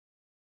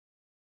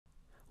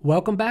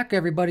Welcome back,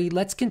 everybody.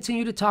 Let's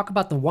continue to talk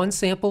about the one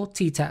sample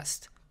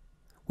t-test.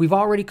 We've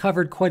already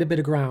covered quite a bit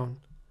of ground.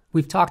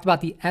 We've talked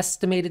about the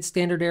estimated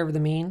standard error of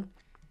the mean.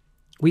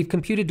 We've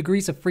computed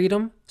degrees of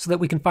freedom so that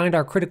we can find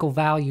our critical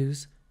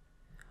values.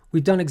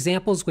 We've done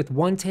examples with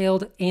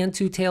one-tailed and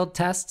two-tailed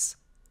tests.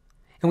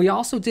 And we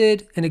also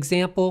did an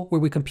example where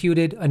we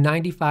computed a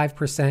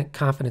 95%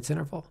 confidence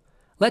interval.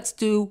 Let's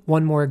do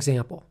one more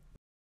example.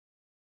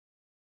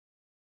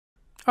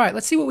 All right,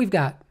 let's see what we've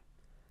got.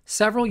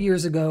 Several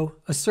years ago,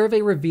 a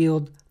survey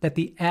revealed that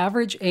the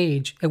average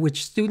age at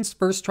which students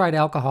first tried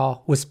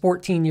alcohol was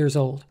 14 years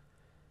old.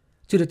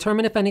 To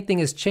determine if anything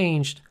has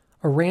changed,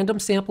 a random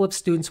sample of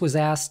students was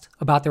asked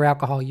about their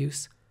alcohol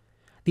use.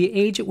 The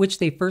age at which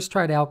they first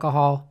tried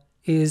alcohol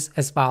is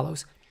as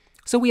follows.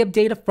 So we have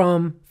data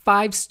from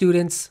 5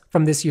 students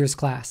from this year's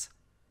class.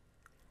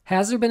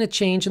 Has there been a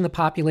change in the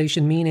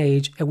population mean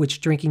age at which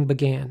drinking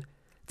began?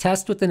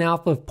 Test with an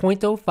alpha of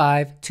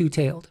 0.05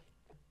 two-tailed.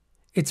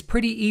 It's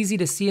pretty easy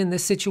to see in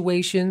this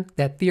situation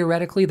that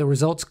theoretically the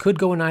results could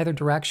go in either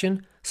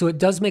direction, so it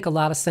does make a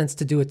lot of sense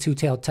to do a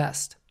two-tailed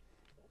test.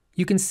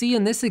 You can see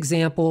in this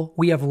example,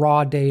 we have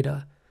raw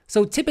data.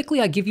 So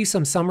typically I give you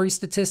some summary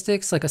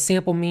statistics like a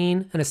sample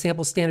mean and a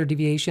sample standard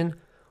deviation.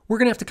 We're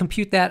going to have to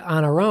compute that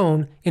on our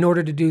own in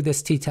order to do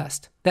this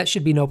t-test. That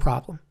should be no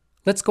problem.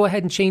 Let's go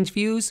ahead and change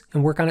views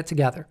and work on it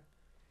together.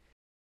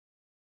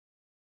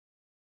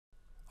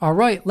 All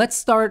right, let's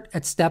start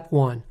at step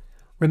 1.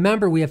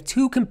 Remember, we have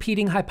 2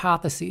 competing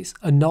hypotheses,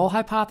 a null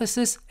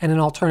hypothesis and an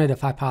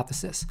alternative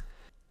hypothesis.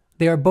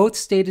 They are both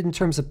stated in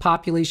terms of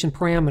population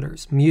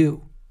parameters, mu.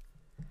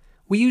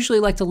 We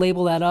usually like to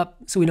label that up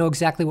so we know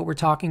exactly what we're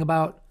talking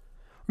about.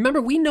 Remember,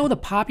 we know the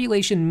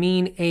population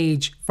mean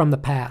age from the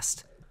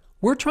past.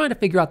 We're trying to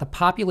figure out the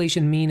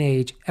population mean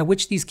age at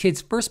which these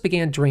kids first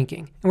began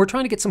drinking, and we're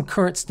trying to get some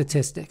current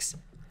statistics.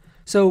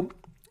 So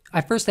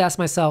I first asked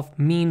myself,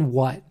 mean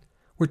what?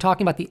 We're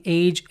talking about the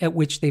age at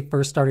which they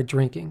first started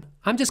drinking.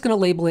 I'm just going to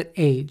label it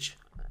age.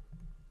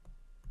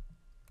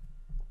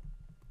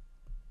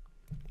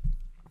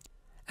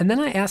 And then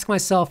I ask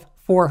myself,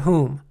 for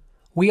whom?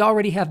 We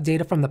already have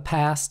data from the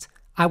past.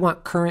 I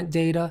want current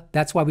data.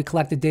 That's why we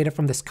collected data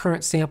from this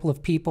current sample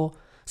of people.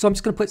 So I'm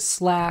just going to put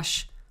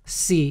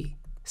 /C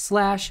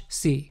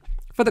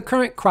for the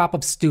current crop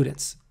of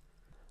students.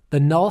 The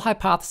null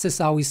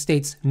hypothesis always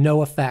states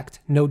no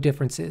effect, no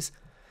differences.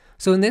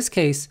 So in this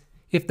case,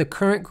 if the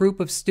current group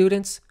of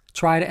students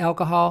tried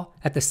alcohol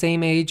at the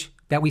same age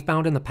that we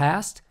found in the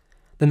past,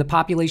 then the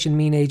population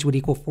mean age would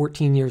equal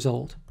 14 years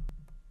old.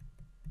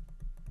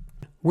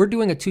 We're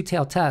doing a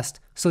two-tailed test,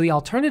 so the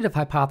alternative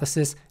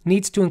hypothesis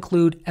needs to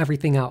include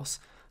everything else.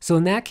 So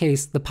in that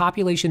case, the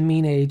population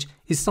mean age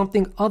is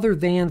something other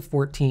than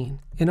 14.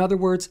 In other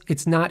words,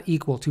 it's not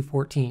equal to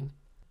 14.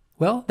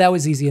 Well, that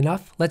was easy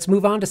enough. Let's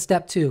move on to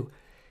step 2.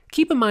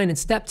 Keep in mind in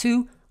step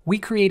 2, we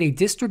create a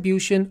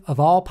distribution of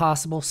all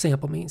possible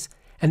sample means.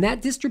 And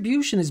that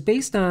distribution is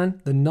based on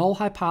the null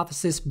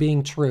hypothesis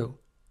being true.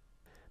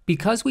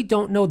 Because we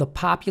don't know the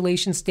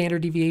population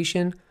standard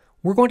deviation,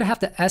 we're going to have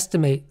to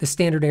estimate the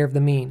standard error of the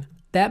mean.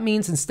 That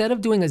means instead of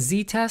doing a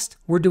z-test,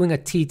 we're doing a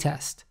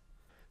t-test.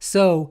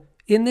 So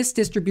in this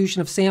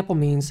distribution of sample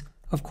means,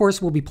 of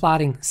course, we'll be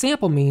plotting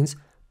sample means,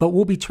 but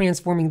we'll be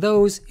transforming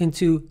those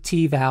into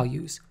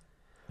t-values.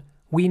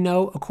 We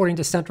know, according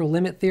to central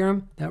limit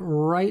theorem, that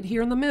right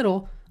here in the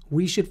middle,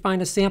 we should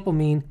find a sample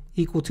mean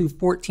equal to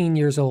 14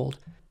 years old.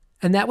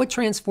 And that would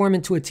transform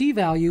into a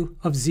t-value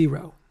of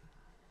 0.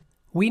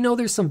 We know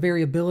there's some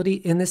variability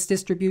in this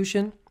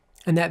distribution,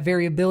 and that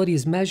variability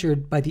is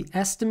measured by the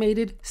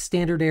estimated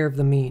standard error of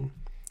the mean.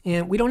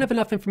 And we don't have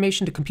enough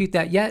information to compute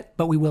that yet,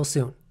 but we will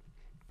soon.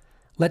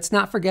 Let's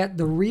not forget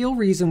the real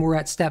reason we're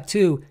at step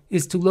 2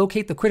 is to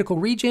locate the critical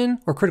region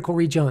or critical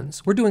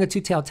regions. We're doing a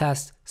two-tailed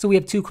test, so we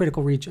have 2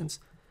 critical regions.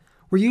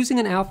 We're using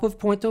an alpha of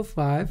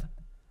 0.05,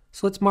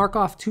 so let's mark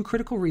off 2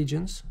 critical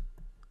regions.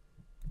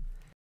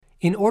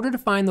 In order to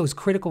find those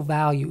critical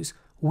values,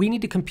 we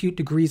need to compute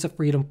degrees of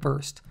freedom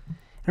first.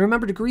 And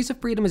remember, degrees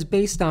of freedom is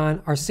based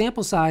on our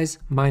sample size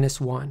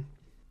minus 1.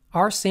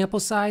 Our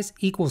sample size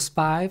equals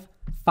 5.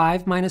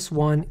 5 minus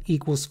 1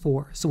 equals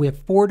 4. So we have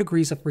 4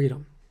 degrees of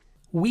freedom.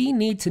 We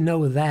need to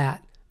know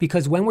that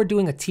because when we're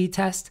doing a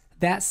t-test,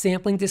 that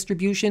sampling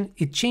distribution,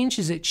 it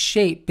changes its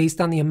shape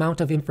based on the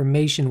amount of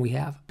information we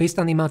have, based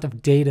on the amount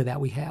of data that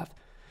we have.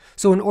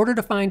 So in order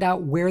to find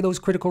out where those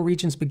critical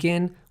regions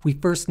begin, we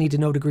first need to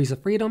know degrees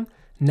of freedom.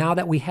 Now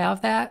that we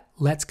have that,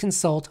 let's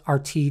consult our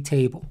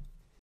t-table.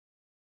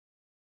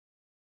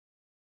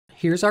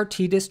 Here's our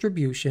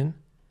t-distribution.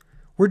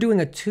 We're doing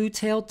a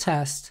two-tailed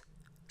test,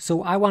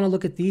 so I want to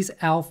look at these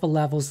alpha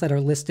levels that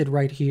are listed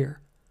right here.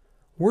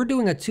 We're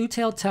doing a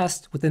two-tailed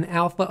test with an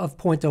alpha of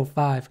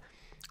 0.05.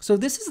 So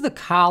this is the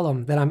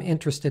column that I'm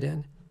interested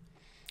in.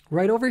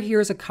 Right over here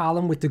is a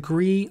column with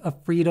degree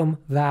of freedom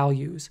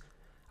values.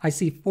 I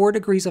see 4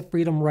 degrees of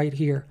freedom right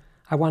here.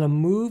 I want to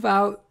move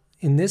out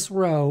in this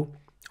row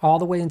all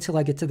the way until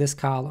I get to this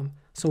column.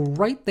 So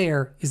right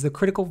there is the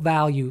critical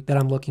value that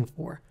I'm looking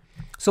for.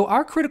 So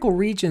our critical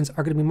regions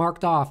are going to be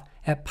marked off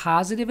at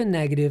positive and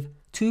negative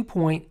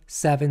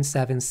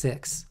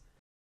 2.776.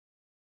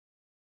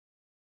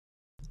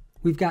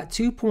 We've got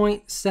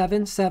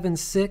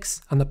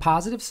 2.776 on the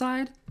positive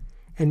side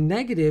and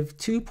negative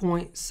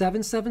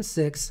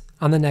 2.776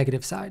 on the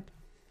negative side.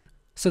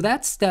 So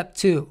that's step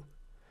 2.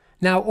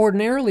 Now,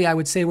 ordinarily, I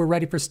would say we're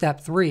ready for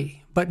step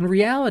 3, but in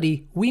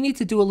reality, we need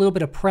to do a little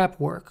bit of prep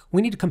work.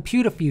 We need to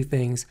compute a few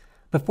things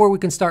before we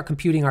can start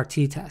computing our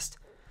t-test.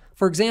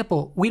 For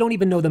example, we don't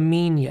even know the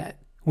mean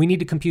yet. We need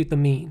to compute the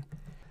mean.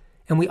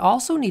 And we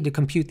also need to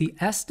compute the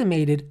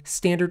estimated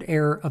standard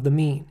error of the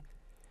mean.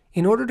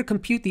 In order to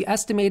compute the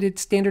estimated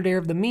standard error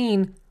of the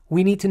mean,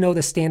 we need to know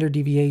the standard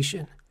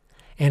deviation.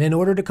 And in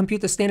order to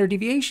compute the standard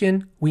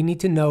deviation, we need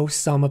to know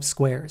sum of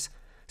squares.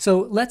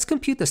 So let's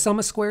compute the sum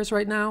of squares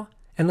right now,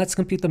 and let's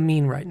compute the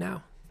mean right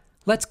now.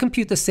 Let's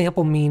compute the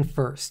sample mean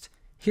first.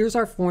 Here's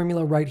our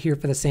formula right here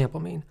for the sample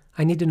mean.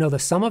 I need to know the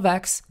sum of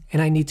x,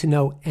 and I need to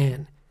know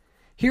n.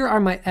 Here are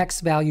my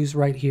x values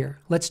right here.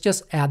 Let's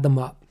just add them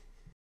up.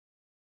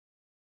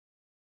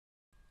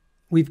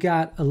 We've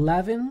got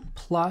 11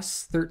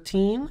 plus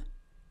 13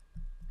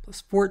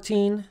 plus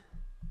 14,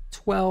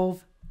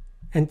 12,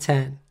 and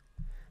 10.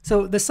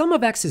 So the sum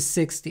of x is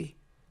 60.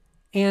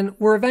 And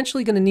we're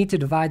eventually going to need to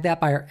divide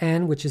that by our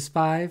n, which is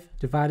 5,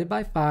 divided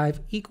by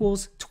 5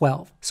 equals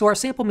 12. So our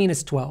sample mean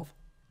is 12.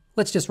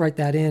 Let's just write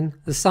that in.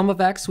 The sum of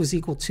x was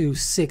equal to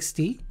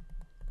 60.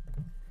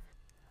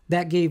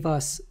 That gave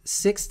us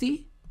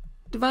 60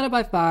 divided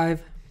by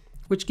 5,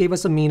 which gave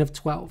us a mean of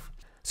 12.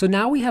 So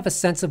now we have a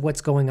sense of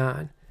what's going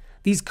on.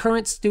 These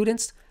current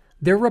students,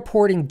 they're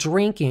reporting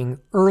drinking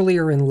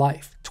earlier in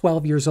life,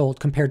 12 years old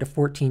compared to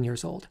 14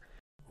 years old.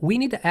 We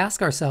need to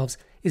ask ourselves,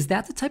 is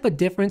that the type of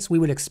difference we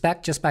would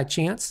expect just by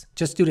chance,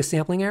 just due to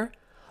sampling error?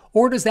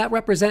 Or does that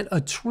represent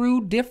a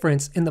true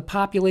difference in the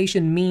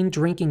population mean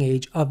drinking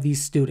age of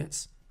these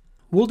students?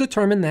 We'll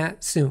determine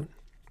that soon.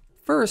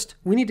 First,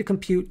 we need to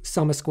compute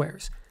sum of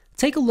squares.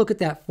 Take a look at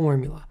that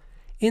formula.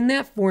 In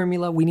that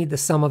formula, we need the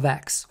sum of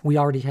x. We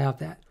already have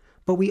that.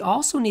 But we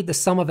also need the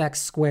sum of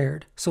x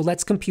squared. So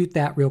let's compute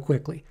that real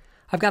quickly.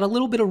 I've got a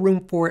little bit of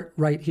room for it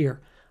right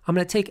here. I'm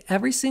going to take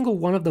every single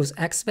one of those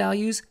x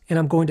values and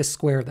I'm going to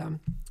square them.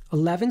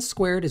 11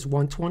 squared is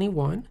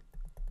 121.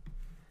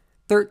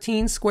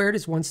 13 squared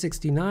is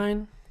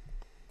 169.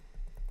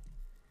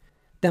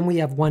 Then we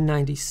have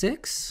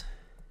 196,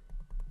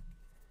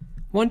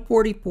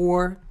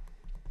 144,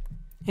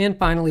 and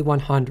finally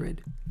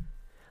 100.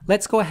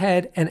 Let's go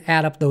ahead and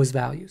add up those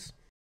values.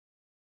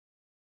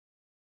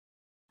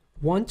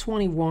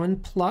 121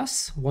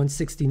 plus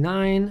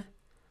 169,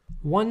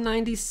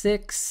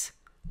 196,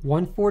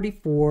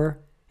 144,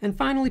 and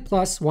finally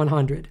plus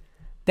 100.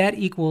 That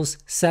equals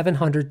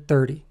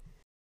 730.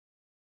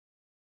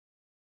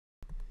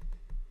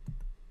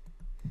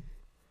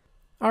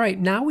 All right,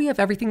 now we have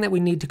everything that we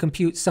need to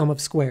compute sum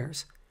of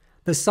squares.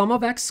 The sum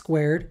of x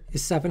squared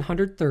is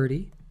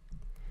 730.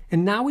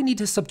 And now we need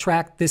to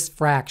subtract this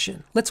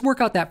fraction. Let's work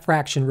out that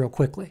fraction real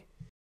quickly.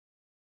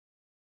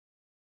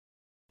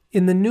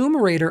 In the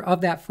numerator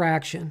of that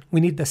fraction, we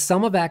need the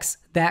sum of x,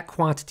 that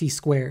quantity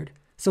squared.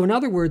 So in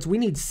other words, we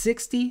need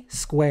 60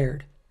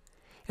 squared.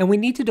 And we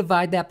need to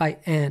divide that by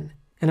n,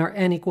 and our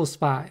n equals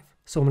 5.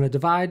 So I'm going to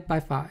divide by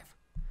 5.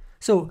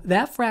 So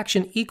that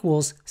fraction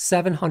equals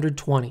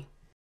 720.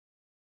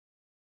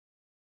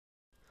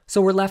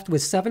 So we're left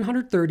with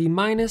 730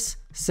 minus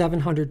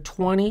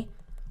 720,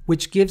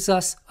 which gives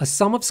us a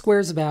sum of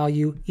squares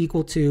value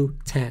equal to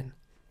 10.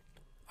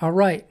 All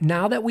right,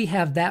 now that we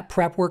have that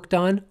prep work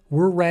done,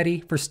 we're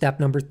ready for step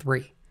number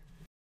 3.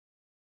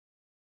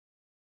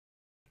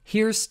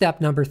 Here's step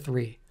number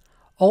 3.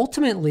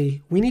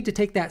 Ultimately, we need to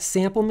take that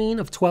sample mean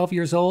of 12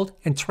 years old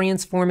and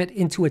transform it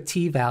into a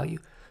t-value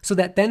so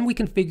that then we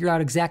can figure out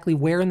exactly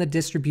where in the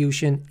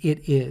distribution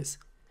it is.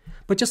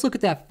 But just look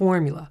at that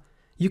formula.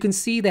 You can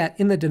see that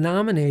in the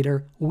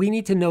denominator, we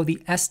need to know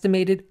the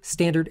estimated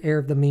standard error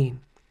of the mean.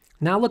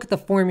 Now look at the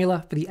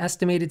formula for the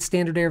estimated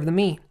standard error of the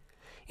mean.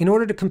 In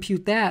order to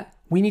compute that,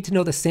 we need to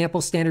know the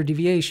sample standard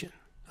deviation.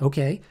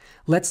 Okay,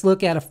 let's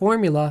look at a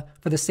formula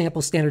for the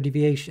sample standard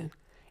deviation.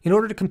 In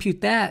order to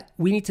compute that,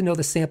 we need to know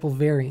the sample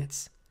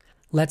variance.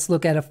 Let's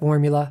look at a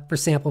formula for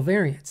sample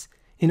variance.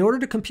 In order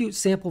to compute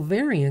sample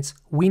variance,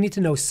 we need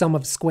to know sum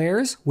of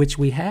squares, which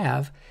we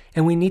have,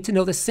 and we need to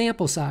know the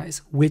sample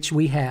size, which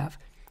we have.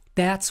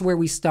 That's where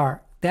we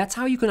start. That's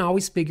how you can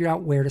always figure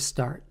out where to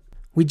start.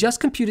 We just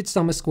computed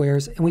sum of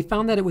squares, and we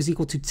found that it was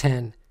equal to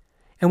 10.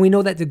 And we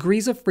know that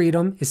degrees of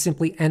freedom is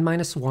simply n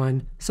minus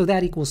 1, so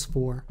that equals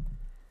 4.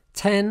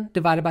 10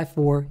 divided by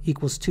 4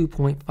 equals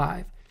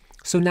 2.5.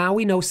 So now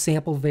we know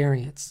sample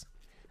variance.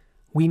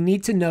 We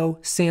need to know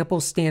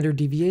sample standard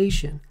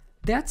deviation.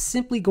 That's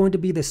simply going to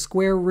be the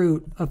square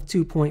root of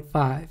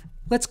 2.5.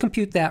 Let's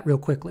compute that real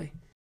quickly.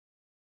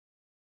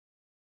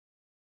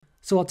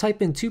 So I'll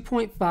type in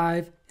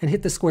 2.5 and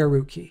hit the square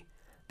root key.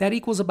 That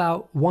equals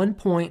about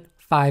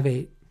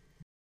 1.58.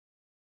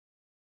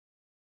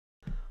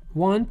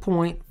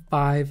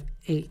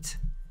 1.58.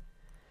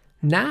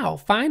 Now,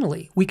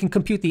 finally, we can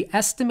compute the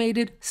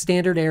estimated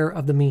standard error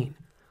of the mean.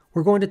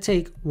 we're going to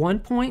take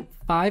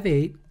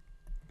 1.58,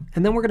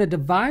 and then we're going to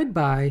divide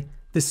by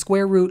the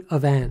square root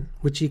of n,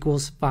 which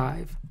equals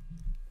 5.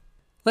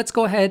 Let's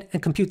go ahead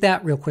and compute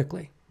that real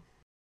quickly.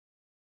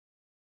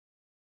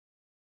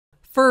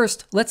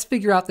 First, let's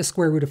figure out the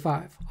square root of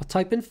 5. I'll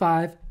type in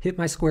 5, hit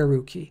my square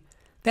root key.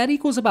 That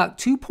equals about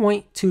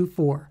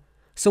 2.24.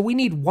 So we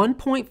need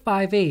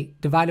 1.58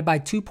 divided by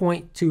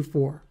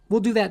 2.24.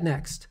 We'll do that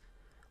next.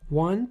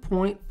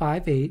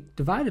 1.58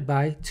 divided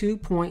by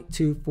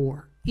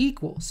 2.24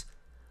 equals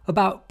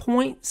about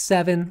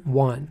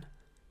 0.71.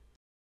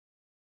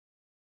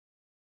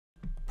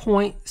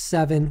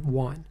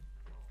 0.71.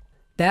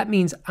 That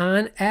means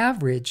on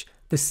average,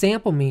 the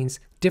sample means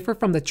differ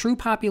from the true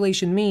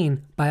population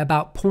mean by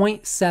about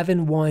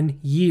 0.71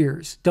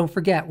 years. Don't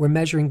forget, we're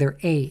measuring their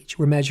age.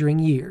 We're measuring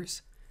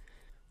years.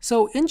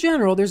 So in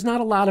general, there's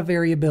not a lot of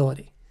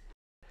variability.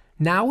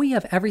 Now we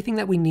have everything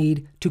that we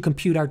need to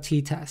compute our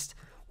t-test.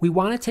 We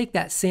want to take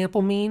that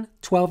sample mean,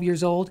 12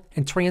 years old,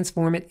 and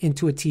transform it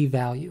into a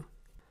t-value.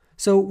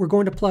 So we're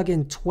going to plug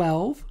in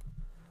 12.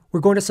 We're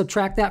going to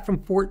subtract that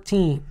from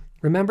 14.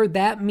 Remember,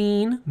 that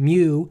mean,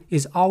 mu,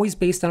 is always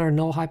based on our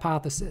null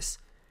hypothesis.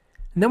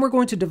 And then we're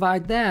going to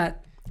divide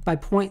that by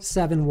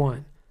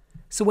 0.71.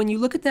 So when you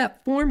look at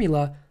that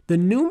formula, the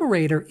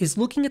numerator is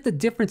looking at the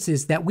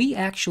differences that we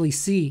actually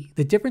see,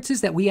 the differences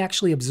that we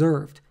actually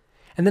observed.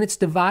 And then it's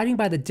dividing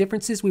by the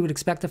differences we would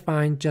expect to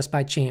find just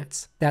by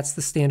chance. That's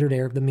the standard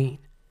error of the mean.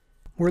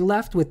 We're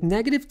left with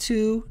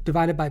 -2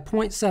 divided by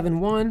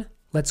 0.71.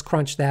 Let's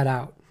crunch that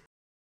out.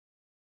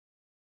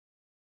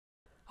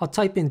 I'll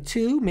type in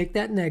 2, make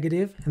that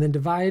negative, and then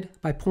divide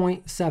by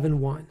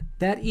 0.71.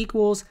 That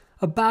equals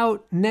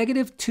about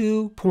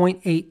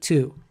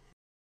 -2.82.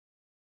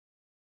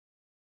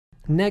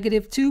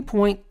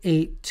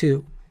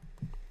 -2.82.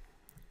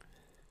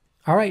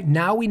 All right,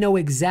 now we know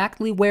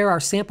exactly where our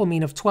sample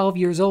mean of 12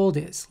 years old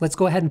is. Let's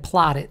go ahead and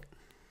plot it.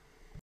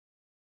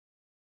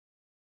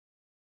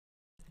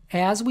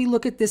 As we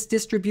look at this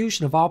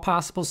distribution of all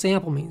possible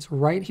sample means,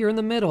 right here in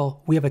the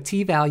middle, we have a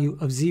t-value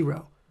of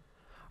 0.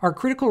 Our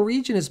critical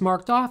region is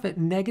marked off at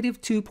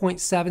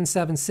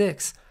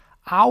 -2.776.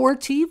 Our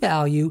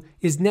t-value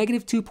is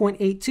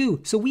 -2.82,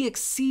 so we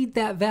exceed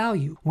that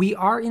value. We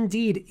are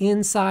indeed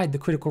inside the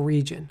critical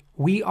region.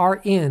 We are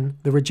in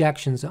the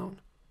rejection zone.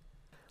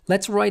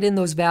 Let's write in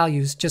those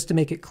values just to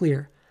make it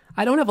clear.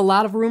 I don't have a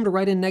lot of room to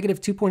write in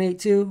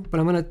 -2.82, but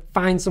I'm going to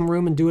find some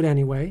room and do it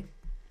anyway.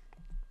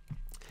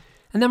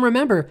 And then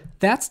remember,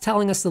 that's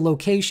telling us the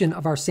location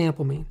of our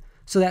sample mean.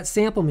 So that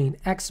sample mean,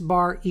 x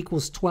bar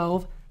equals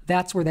 12,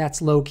 that's where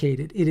that's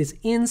located. It is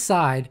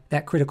inside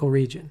that critical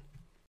region.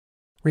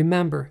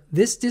 Remember,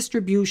 this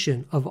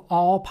distribution of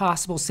all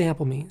possible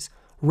sample means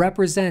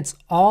represents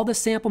all the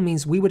sample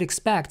means we would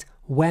expect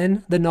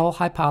when the null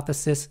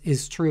hypothesis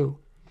is true.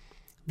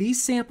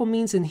 These sample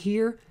means in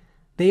here,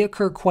 they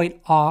occur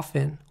quite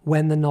often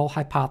when the null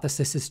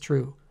hypothesis is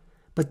true.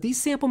 But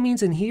these sample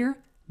means in here,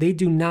 they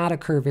do not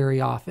occur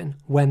very often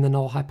when the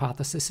null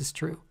hypothesis is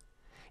true.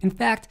 In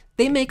fact,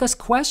 they make us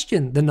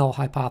question the null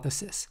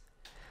hypothesis.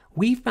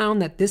 We found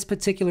that this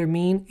particular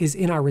mean is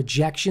in our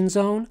rejection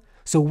zone,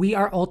 so we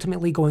are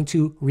ultimately going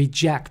to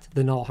reject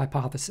the null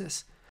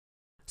hypothesis.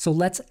 So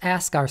let's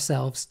ask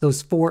ourselves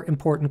those 4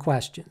 important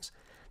questions.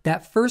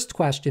 That first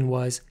question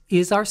was,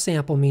 is our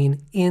sample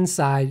mean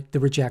inside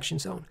the rejection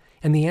zone?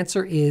 And the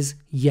answer is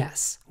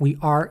yes, we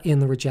are in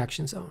the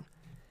rejection zone.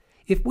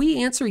 If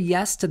we answer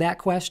yes to that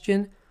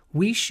question,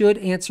 we should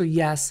answer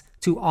yes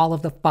to all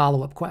of the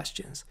follow-up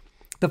questions.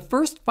 The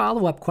first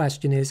follow-up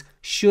question is,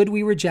 should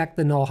we reject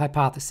the null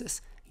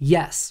hypothesis?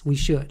 Yes, we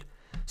should.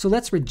 So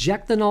let's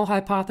reject the null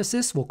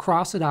hypothesis, we'll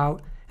cross it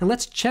out, and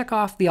let's check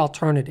off the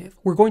alternative.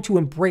 We're going to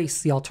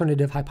embrace the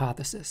alternative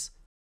hypothesis.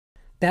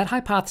 That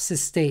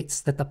hypothesis states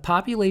that the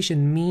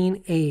population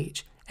mean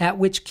age at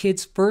which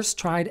kids first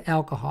tried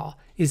alcohol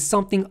is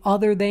something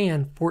other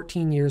than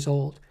 14 years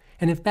old.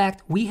 And in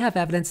fact, we have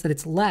evidence that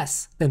it's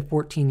less than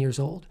 14 years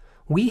old.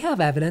 We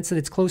have evidence that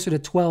it's closer to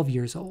 12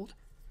 years old.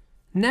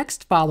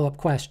 Next follow-up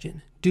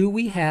question, do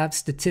we have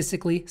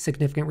statistically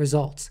significant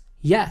results?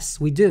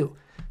 Yes, we do.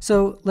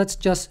 So let's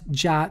just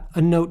jot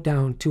a note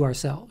down to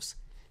ourselves.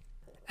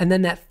 And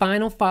then that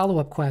final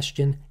follow-up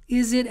question,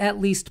 is it at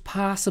least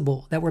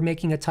possible that we're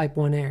making a type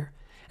 1 error?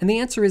 And the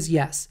answer is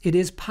yes, it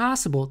is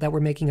possible that we're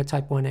making a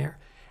type 1 error.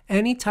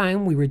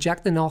 Anytime we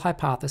reject the null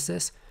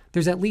hypothesis,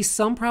 there's at least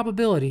some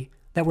probability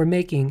that we're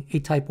making a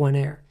type 1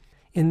 error.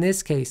 In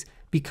this case,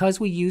 because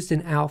we used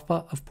an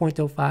alpha of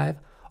 0.05,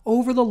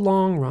 over the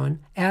long run,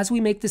 as we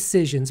make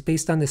decisions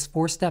based on this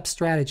 4-step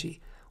strategy,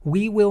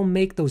 we will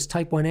make those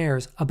type 1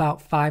 errors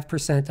about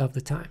 5% of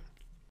the time.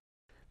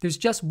 There's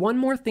just one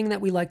more thing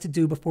that we like to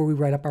do before we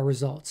write up our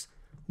results.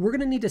 We're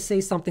going to need to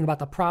say something about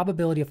the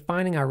probability of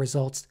finding our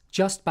results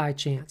just by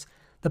chance.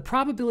 The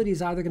probability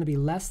is either going to be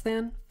less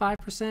than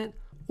 5%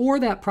 or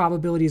that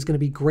probability is going to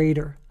be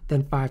greater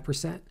than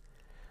 5%.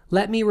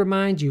 Let me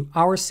remind you,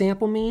 our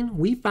sample mean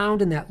we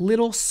found in that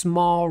little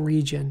small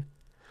region.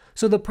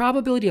 So the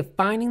probability of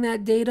finding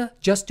that data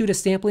just due to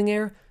sampling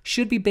error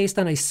should be based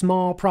on a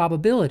small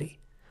probability.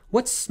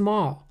 What's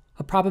small?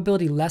 A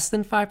probability less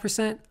than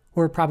 5%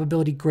 or a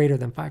probability greater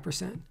than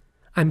 5%?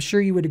 I'm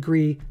sure you would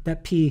agree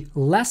that p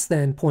less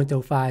than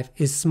 0.05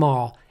 is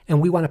small,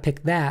 and we want to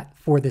pick that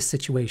for this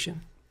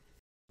situation.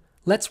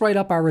 Let's write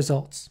up our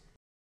results.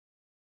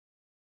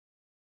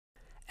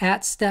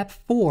 At step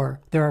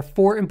 4, there are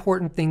 4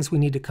 important things we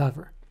need to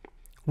cover.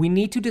 We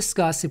need to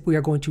discuss if we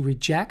are going to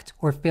reject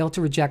or fail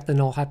to reject the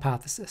null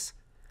hypothesis.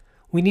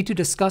 We need to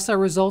discuss our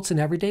results in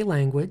everyday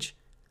language.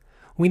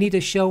 We need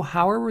to show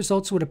how our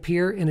results would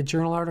appear in a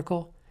journal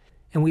article.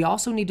 And we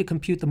also need to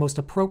compute the most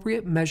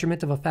appropriate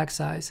measurement of effect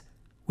size,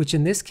 which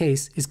in this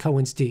case is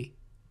Cohen's d.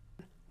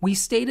 We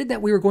stated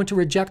that we were going to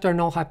reject our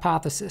null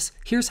hypothesis.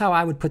 Here's how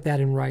I would put that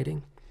in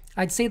writing.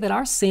 I'd say that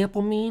our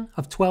sample mean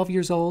of 12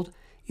 years old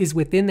is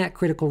within that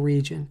critical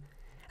region.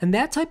 And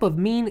that type of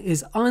mean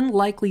is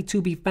unlikely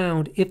to be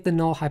found if the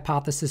null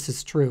hypothesis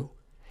is true.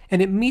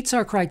 And it meets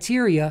our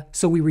criteria,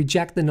 so we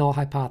reject the null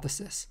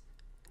hypothesis.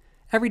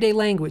 Everyday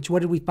language,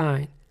 what did we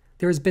find?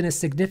 There has been a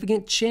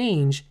significant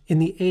change in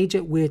the age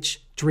at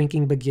which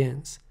drinking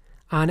begins.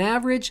 On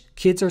average,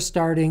 kids are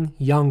starting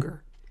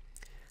younger.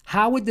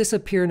 How would this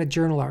appear in a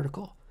journal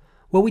article?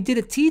 Well, we did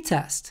a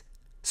t-test.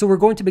 So we're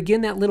going to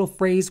begin that little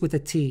phrase with a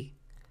t.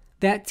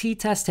 That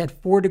t-test had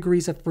 4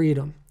 degrees of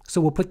freedom, so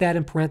we'll put that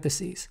in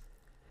parentheses.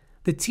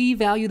 The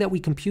t-value that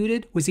we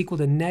computed was equal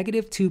to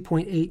negative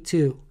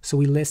 2.82, so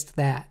we list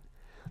that.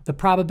 The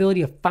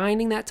probability of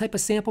finding that type of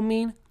sample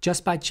mean,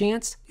 just by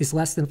chance, is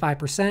less than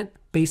 5%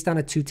 based on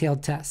a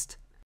two-tailed test.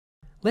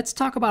 Let's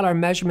talk about our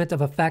measurement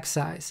of effect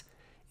size.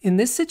 In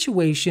this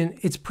situation,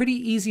 it's pretty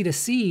easy to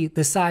see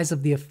the size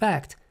of the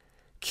effect.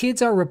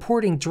 Kids are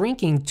reporting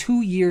drinking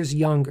 2 years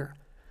younger.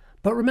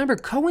 But remember,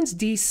 Cohen's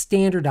d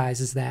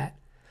standardizes that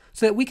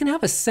so that we can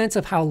have a sense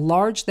of how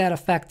large that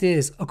effect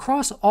is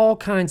across all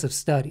kinds of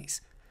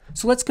studies.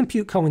 So let's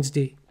compute Cohen's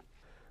d.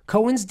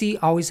 Cohen's d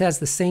always has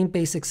the same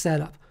basic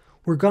setup.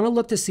 We're going to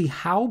look to see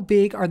how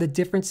big are the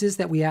differences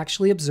that we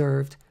actually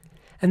observed,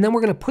 and then we're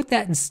going to put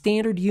that in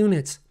standard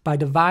units by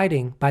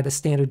dividing by the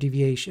standard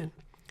deviation.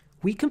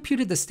 We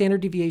computed the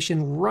standard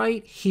deviation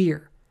right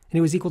here, and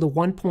it was equal to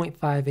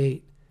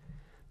 1.58.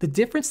 The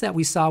difference that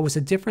we saw was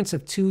a difference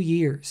of 2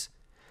 years.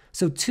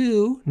 So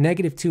 2,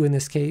 negative 2 in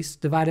this case,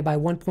 divided by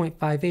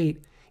 1.58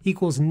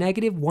 equals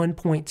negative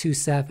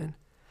 1.27.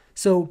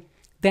 So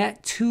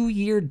that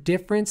 2-year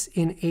difference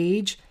in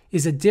age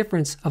is a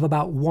difference of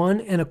about 1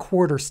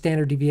 1/4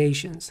 standard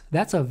deviations.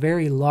 That's a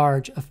very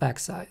large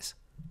effect size.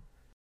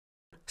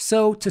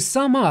 So to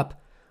sum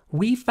up,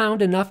 we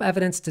found enough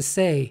evidence to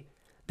say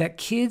that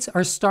kids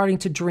are starting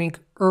to drink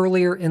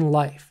earlier in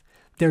life.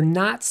 They're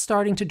not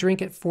starting to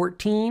drink at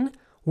 14.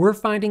 We're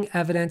finding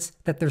evidence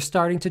that they're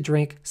starting to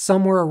drink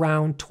somewhere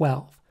around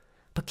 12.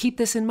 But keep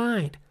this in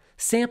mind,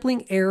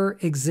 sampling error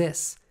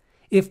exists.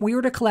 If we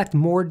were to collect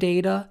more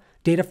data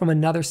from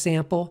another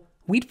sample,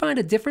 we'd find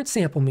a different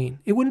sample mean.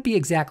 It wouldn't be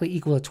exactly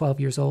equal to 12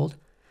 years old.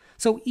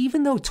 So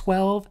even though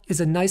 12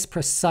 is a nice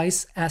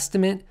precise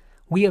estimate,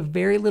 we have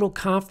very little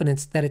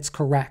confidence that it's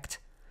correct.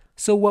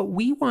 So what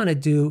we want to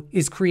do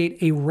is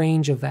create a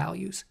range of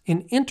values,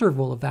 an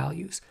interval of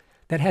values,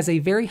 that has a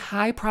very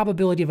high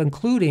probability of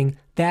including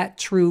that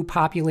true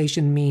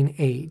population mean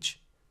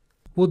age.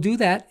 We'll do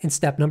that in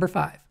step number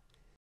 5.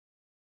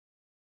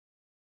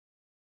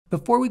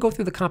 Before we go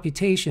through the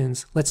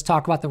computations, let's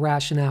talk about the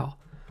rationale.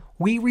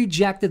 We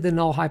rejected the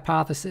null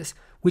hypothesis,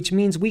 which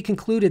means we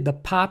concluded the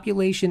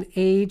population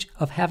age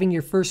of having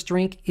your first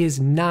drink is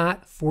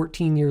not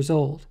 14 years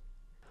old.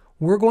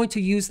 We're going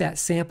to use that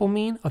sample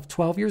mean of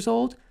 12 years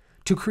old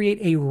to create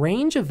a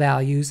range of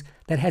values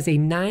that has a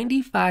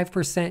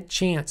 95%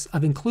 chance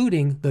of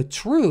including the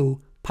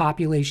true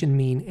population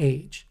mean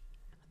age.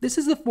 This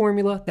is the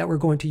formula that we're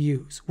going to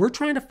use. We're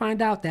trying to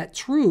find out that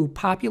true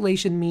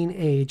population mean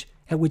age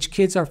at which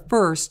kids are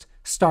first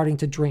starting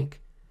to drink.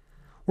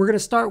 We're going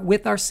to start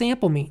with our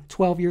sample mean,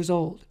 12 years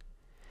old.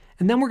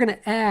 And then we're going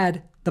to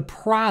add the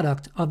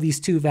product of these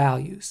two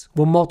values.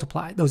 We'll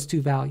multiply those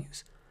two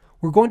values.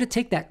 We're going to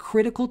take that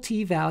critical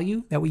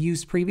t-value that we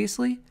used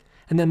previously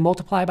and then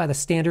multiply by the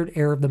standard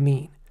error of the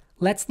mean.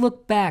 Let's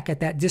look back at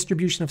that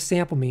distribution of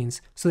sample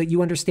means so that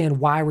you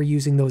understand why we're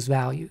using those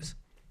values.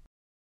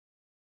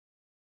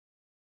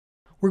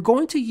 We're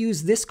going to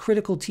use this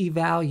critical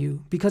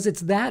t-value because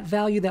it's that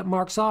value that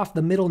marks off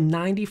the middle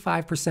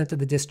 95% of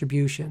the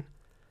distribution.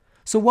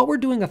 So what we're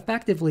doing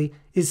effectively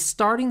is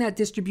starting that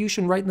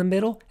distribution right in the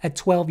middle at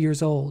 12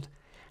 years old,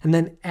 and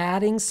then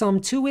adding some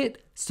to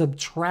it,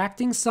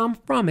 subtracting some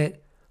from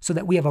it, so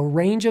that we have a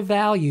range of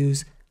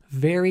values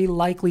very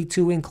likely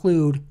to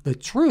include the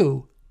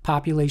true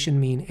population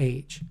mean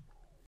age.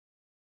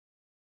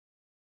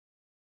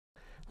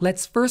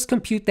 Let's first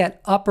compute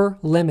that upper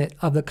limit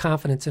of the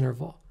confidence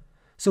interval.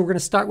 So we're going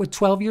to start with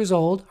 12 years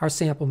old, our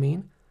sample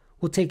mean.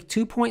 We'll take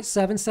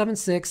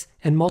 2.776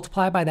 and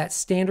multiply by that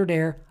standard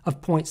error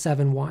of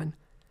 0.71.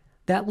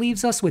 That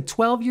leaves us with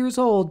 12 years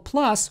old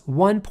plus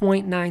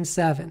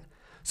 1.97.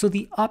 So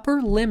the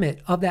upper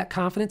limit of that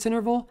confidence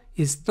interval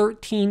is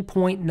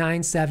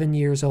 13.97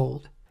 years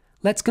old.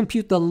 Let's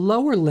compute the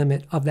lower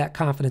limit of that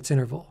confidence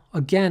interval.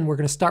 Again, we're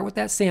going to start with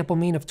that sample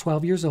mean of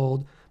 12 years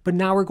old, but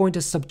now we're going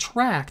to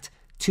subtract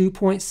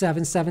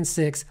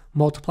 2.776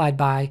 multiplied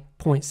by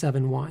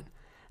 0.71.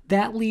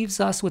 That leaves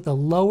us with a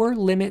lower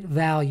limit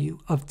value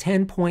of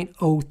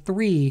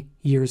 10.03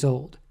 years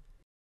old.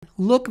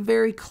 Look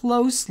very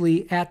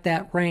closely at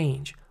that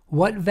range.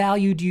 What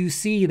value do you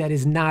see that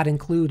is not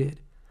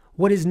included?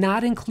 What is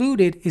not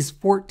included is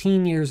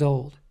 14 years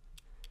old.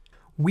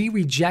 We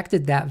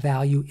rejected that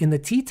value in the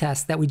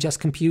t-test that we just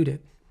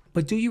computed.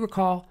 But do you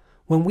recall,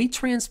 when we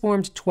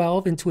transformed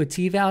 12 into a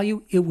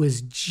t-value, it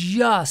was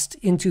just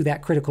into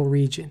that critical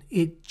region.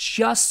 It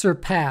just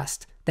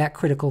surpassed that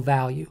critical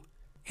value.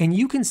 And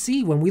you can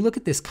see when we look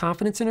at this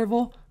confidence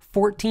interval,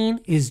 14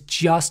 is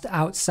just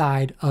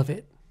outside of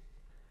it.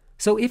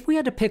 So if we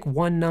had to pick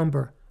one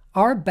number,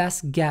 our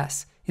best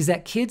guess is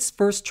that kids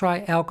first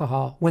try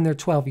alcohol when they're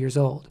 12 years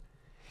old.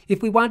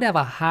 If we wanted to have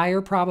a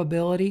higher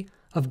probability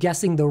of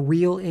guessing the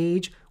real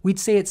age, we'd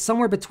say it's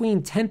somewhere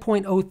between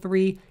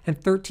 10.03 and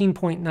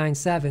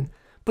 13.97.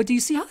 But do you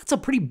see how that's a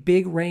pretty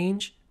big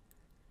range?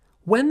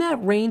 When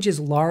that range is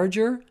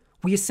larger,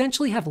 we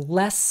essentially have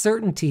less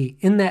certainty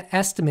in that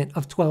estimate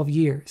of 12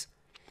 years.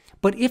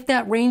 But if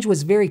that range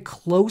was very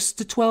close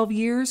to 12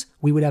 years,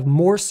 we would have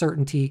more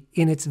certainty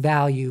in its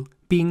value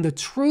being the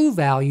true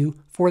value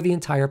for the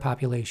entire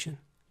population.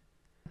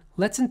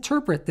 Let's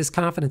interpret this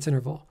confidence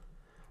interval.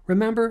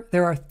 Remember,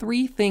 there are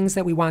three things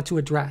that we want to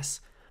address.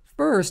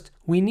 First,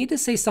 we need to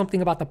say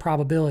something about the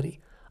probability.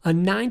 A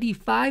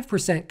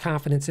 95%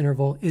 confidence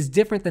interval is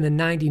different than a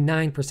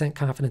 99%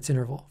 confidence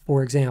interval,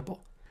 for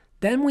example.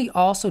 Then we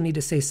also need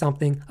to say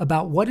something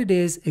about what it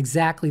is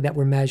exactly that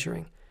we're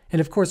measuring. And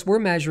of course, we're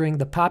measuring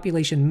the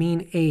population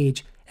mean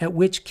age at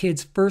which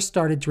kids first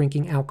started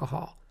drinking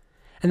alcohol.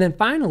 And then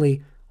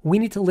finally, we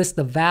need to list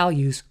the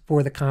values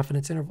for the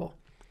confidence interval.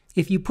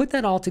 If you put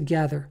that all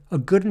together, a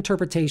good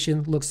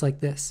interpretation looks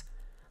like this.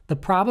 The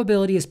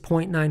probability is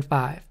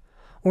 0.95,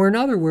 or in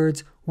other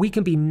words, we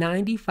can be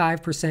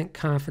 95%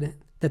 confident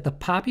that the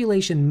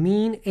population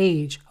mean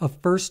age of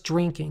first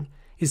drinking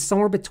is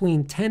somewhere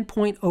between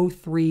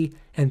 10.03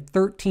 and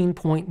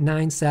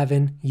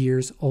 13.97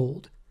 years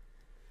old.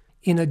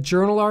 In a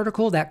journal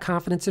article, that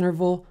confidence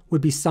interval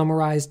would be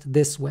summarized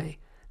this way: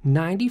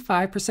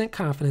 95%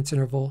 confidence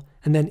interval,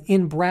 and then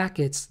in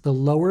brackets, the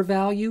lower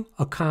value,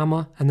 a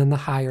comma, and then the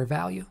higher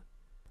value.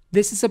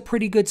 This is a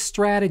pretty good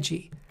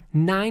strategy.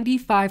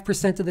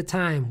 95% of the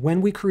time,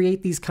 when we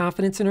create these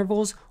confidence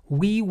intervals,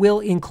 we will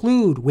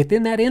include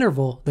within that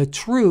interval the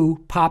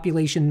true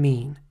population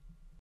mean.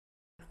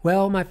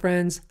 Well, my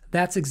friends,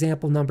 that's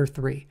example number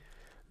 3.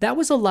 That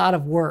was a lot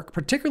of work,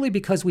 particularly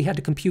because we had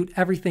to compute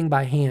everything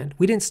by hand.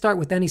 We didn't start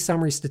with any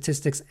summary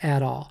statistics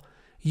at all.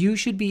 You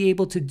should be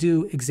able to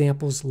do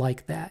examples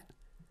like that.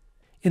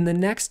 In the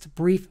next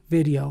brief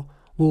video,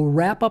 we'll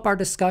wrap up our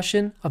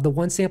discussion of the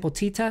one sample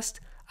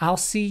t-test. I'll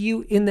see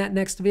you in that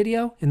next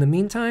video. In the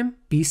meantime,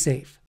 be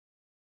safe.